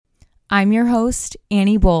I'm your host,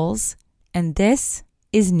 Annie Bowles, and this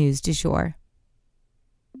is News du Jour.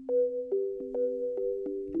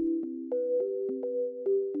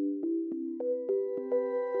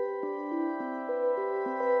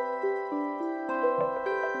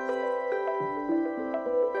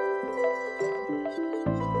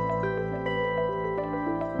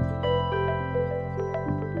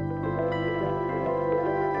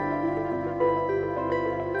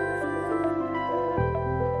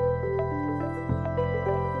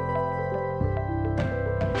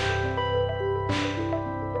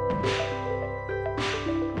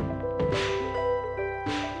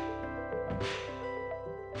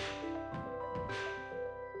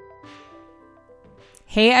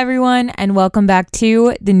 Hey everyone, and welcome back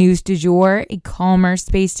to the News du Jour, a calmer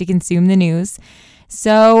space to consume the news.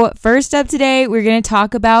 So first up today, we're going to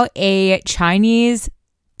talk about a Chinese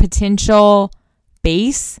potential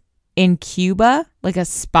base in Cuba, like a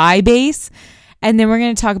spy base. And then we're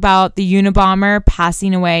going to talk about the Unabomber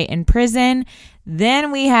passing away in prison.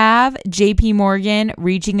 Then we have JP Morgan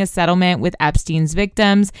reaching a settlement with Epstein's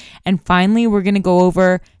victims. And finally, we're going to go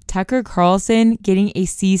over Tucker Carlson getting a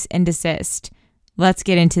cease and desist. Let's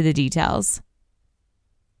get into the details.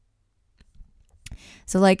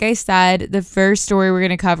 So like I said, the first story we're going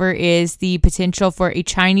to cover is the potential for a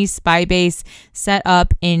Chinese spy base set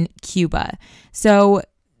up in Cuba. So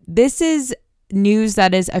this is news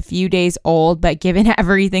that is a few days old, but given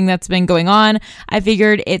everything that's been going on, I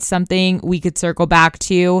figured it's something we could circle back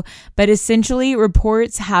to. But essentially,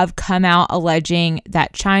 reports have come out alleging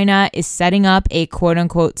that China is setting up a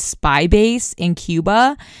quote-unquote spy base in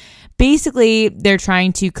Cuba. Basically, they're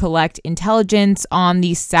trying to collect intelligence on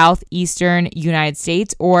the southeastern United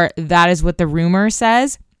States, or that is what the rumor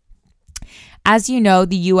says. As you know,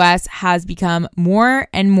 the U.S. has become more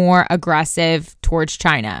and more aggressive towards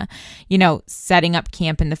China, setting up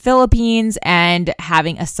camp in the Philippines and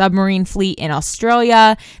having a submarine fleet in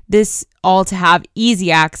Australia, this all to have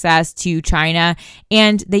easy access to China.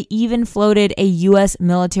 And they even floated a U.S.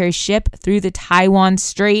 military ship through the Taiwan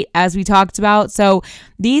Strait, as we talked about. So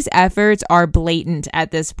these efforts are blatant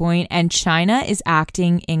at this point, and China is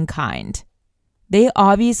acting in kind. They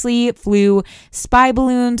obviously flew spy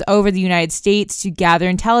balloons over the United States to gather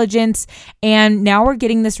intelligence. And now we're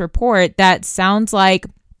getting this report that sounds like,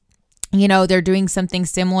 they're doing something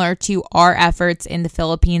similar to our efforts in the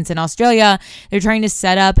Philippines and Australia. They're trying to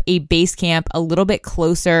set up a base camp a little bit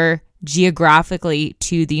closer geographically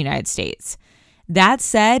to the United States. That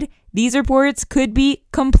said, these reports could be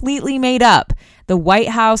completely made up. The White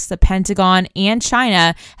House, the Pentagon, and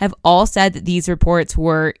China have all said that these reports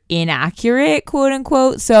were inaccurate, quote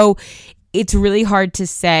unquote. So it's really hard to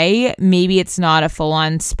say. Maybe it's not a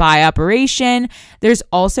full-on spy operation. There's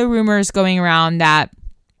also rumors going around that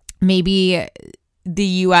maybe the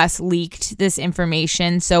U.S. leaked this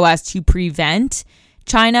information so as to prevent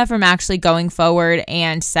China from actually going forward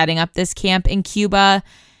and setting up this camp in Cuba.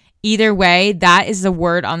 Either way, that is the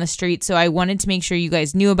word on the street, so I wanted to make sure you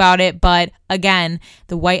guys knew about it. But again,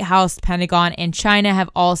 the White House, Pentagon, and China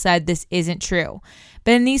have all said this isn't true.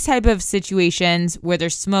 But in these type of situations where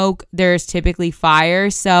there's smoke, there's typically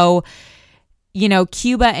fire. So,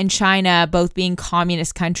 Cuba and China both being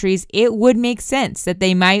communist countries, it would make sense that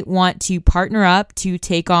they might want to partner up to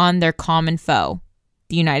take on their common foe,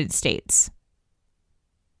 the United States.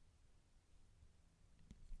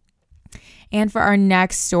 And for our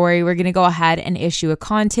next story, we're going to go ahead and issue a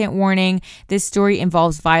content warning. This story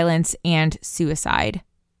involves violence and suicide.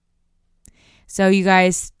 So you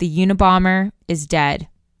guys, the Unabomber is dead.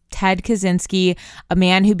 Ted Kaczynski, a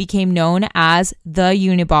man who became known as the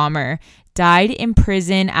Unabomber, died in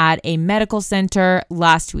prison at a medical center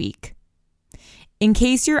last week. In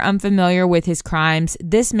case you're unfamiliar with his crimes,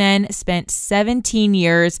 this man spent 17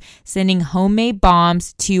 years sending homemade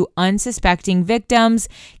bombs to unsuspecting victims,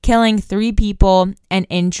 killing 3 people and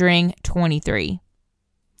injuring 23.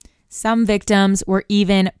 Some victims were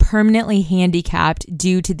even permanently handicapped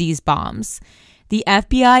due to these bombs. The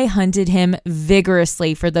FBI hunted him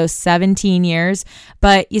vigorously for those 17 years,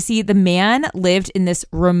 but you see, the man lived in this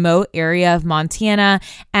remote area of Montana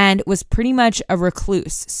and was pretty much a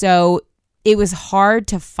recluse. So it was hard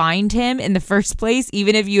to find him in the first place,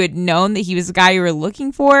 even if you had known that he was the guy you were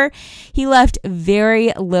looking for. He left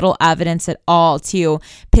very little evidence at all, too,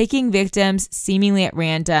 picking victims seemingly at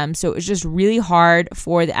random. So it was just really hard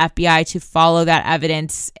for the FBI to follow that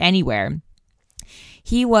evidence anywhere.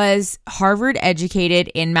 He was Harvard educated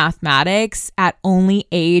in mathematics at only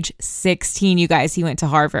age 16, you guys. He went to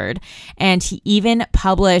Harvard, and he even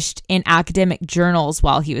published in academic journals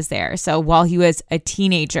while he was there. So while he was a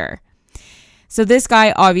teenager. So this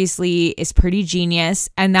guy obviously is pretty genius,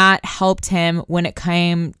 and that helped him when it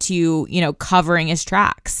came to, covering his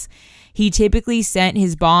tracks. He typically sent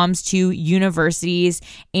his bombs to universities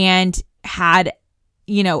and had,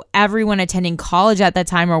 everyone attending college at that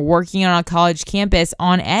time or working on a college campus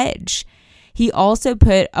on edge. He also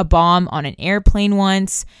put a bomb on an airplane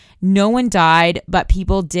once. No one died, but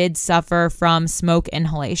people did suffer from smoke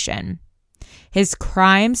inhalation. His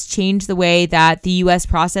crimes changed the way that the U.S.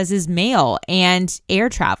 processes mail and air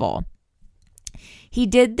travel. He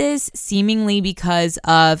did this seemingly because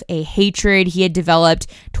of a hatred he had developed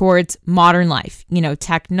towards modern life,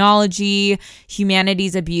 technology,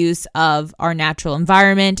 humanity's abuse of our natural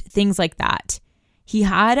environment, things like that. He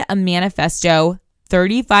had a manifesto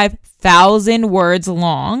 35,000 words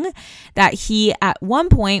long that he at one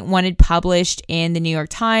point wanted published in the New York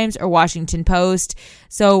Times or Washington Post.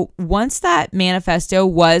 So once that manifesto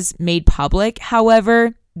was made public,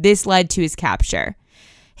 however, this led to his capture.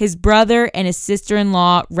 His brother and his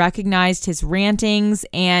sister-in-law recognized his rantings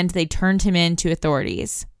and they turned him in to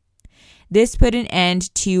authorities. This put an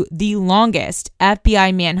end to the longest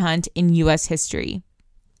FBI manhunt in U.S. history.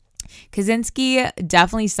 Kaczynski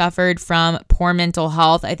definitely suffered from poor mental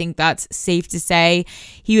health. I think that's safe to say.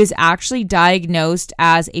 He was actually diagnosed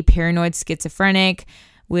as a paranoid schizophrenic,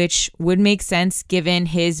 which would make sense given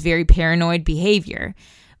his very paranoid behavior.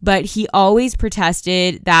 But he always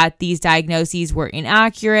protested that these diagnoses were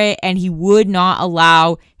inaccurate and he would not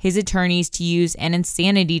allow his attorneys to use an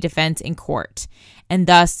insanity defense in court. And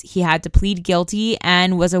thus, he had to plead guilty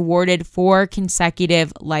and was awarded 4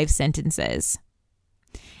 consecutive life sentences.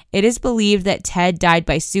 It is believed that Ted died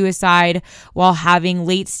by suicide while having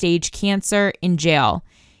late-stage cancer in jail.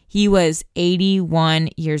 He was 81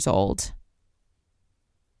 years old.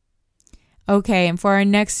 Okay, and for our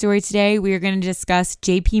next story today, we are going to discuss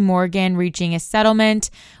JP Morgan reaching a settlement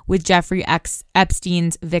with Jeffrey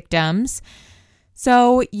Epstein's victims.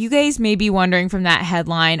 So you guys may be wondering from that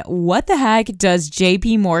headline, what the heck does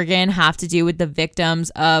JP Morgan have to do with the victims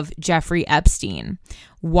of Jeffrey Epstein?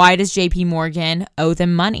 Why does JP Morgan owe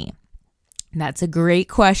them money? That's a great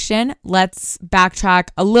question. Let's backtrack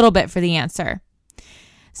a little bit for the answer.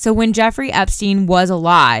 So when Jeffrey Epstein was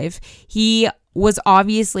alive, he was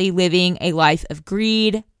obviously living a life of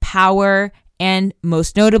greed, power, and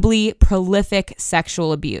most notably, prolific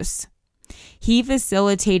sexual abuse. He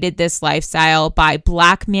facilitated this lifestyle by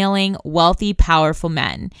blackmailing wealthy, powerful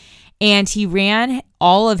men. And he ran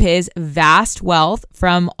all of his vast wealth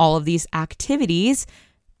from all of these activities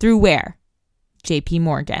through where? JP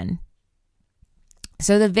Morgan.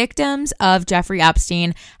 So the victims of Jeffrey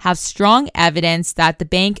Epstein have strong evidence that the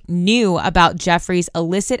bank knew about Jeffrey's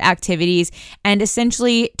illicit activities and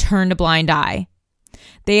essentially turned a blind eye.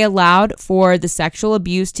 They allowed for the sexual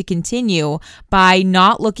abuse to continue by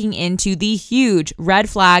not looking into the huge red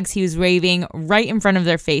flags he was waving right in front of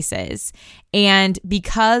their faces. And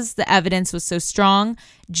because the evidence was so strong,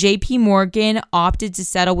 JP Morgan opted to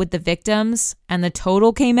settle with the victims, and the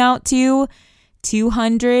total came out to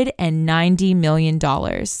 $290 million.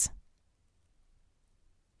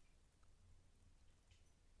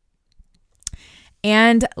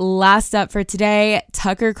 And last up for today,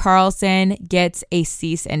 Tucker Carlson gets a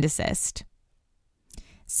cease and desist.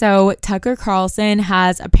 So Tucker Carlson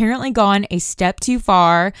has apparently gone a step too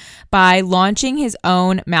far by launching his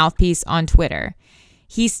own mouthpiece on Twitter.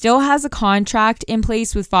 He still has a contract in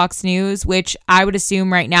place with Fox News, which I would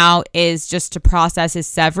assume right now is just to process his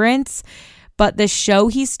severance. But the show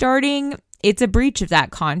he's starting, it's a breach of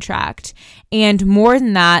that contract. And more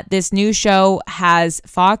than that, this new show has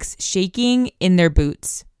Fox shaking in their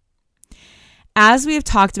boots. As we have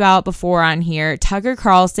talked about before on here, Tucker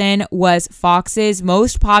Carlson was Fox's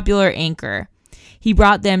most popular anchor. He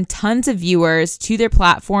brought them tons of viewers to their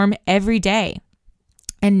platform every day.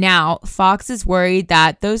 And now Fox is worried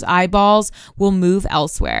that those eyeballs will move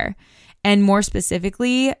elsewhere. And more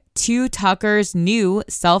specifically, to Tucker's new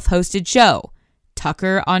self-hosted show,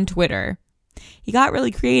 Tucker on Twitter. He got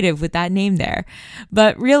really creative with that name there.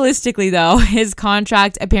 But realistically, though, his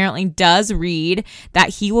contract apparently does read that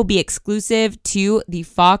he will be exclusive to the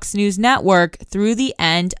Fox News network through the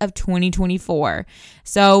end of 2024.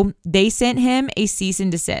 So they sent him a cease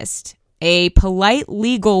and desist, a polite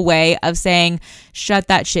legal way of saying, shut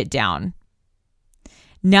that shit down.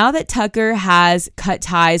 Now that Tucker has cut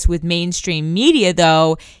ties with mainstream media,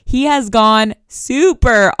 though, he has gone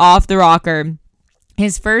super off the rocker.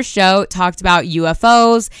 His first show talked about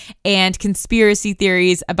UFOs and conspiracy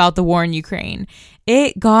theories about the war in Ukraine.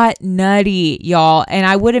 It got nutty, y'all, and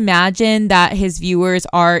I would imagine that his viewers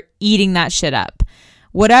are eating that shit up.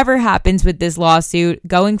 whatever happens with this lawsuit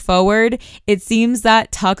going forward, it seems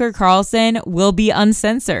that Tucker Carlson will be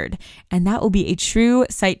uncensored, and that will be a true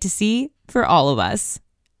sight to see for all of us.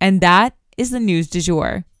 And that is the news du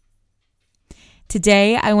jour.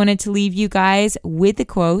 Today, I wanted to leave you guys with a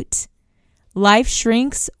quote: "Life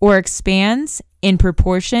shrinks or expands in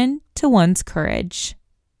proportion to one's courage."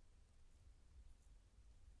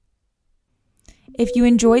 If you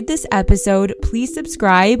enjoyed this episode, please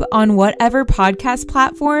subscribe on whatever podcast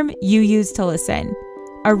platform you use to listen.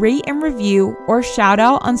 A rate and review or shout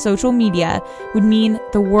out on social media would mean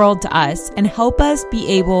the world to us and help us be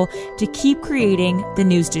able to keep creating the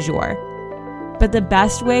news du jour. But the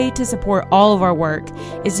best way to support all of our work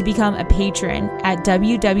is to become a patron at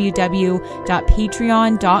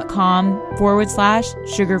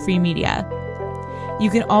www.patreon.com/sugarfreemedia. You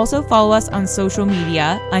can also follow us on social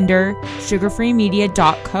media under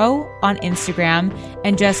sugarfreemedia.co on Instagram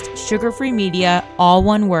and just sugarfreemedia, all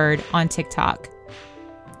one word, on TikTok.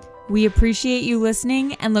 We appreciate you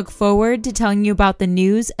listening and look forward to telling you about the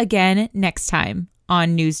news again next time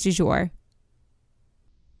on News du Jour.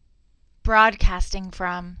 Broadcasting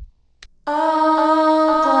from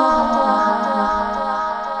Oklahoma.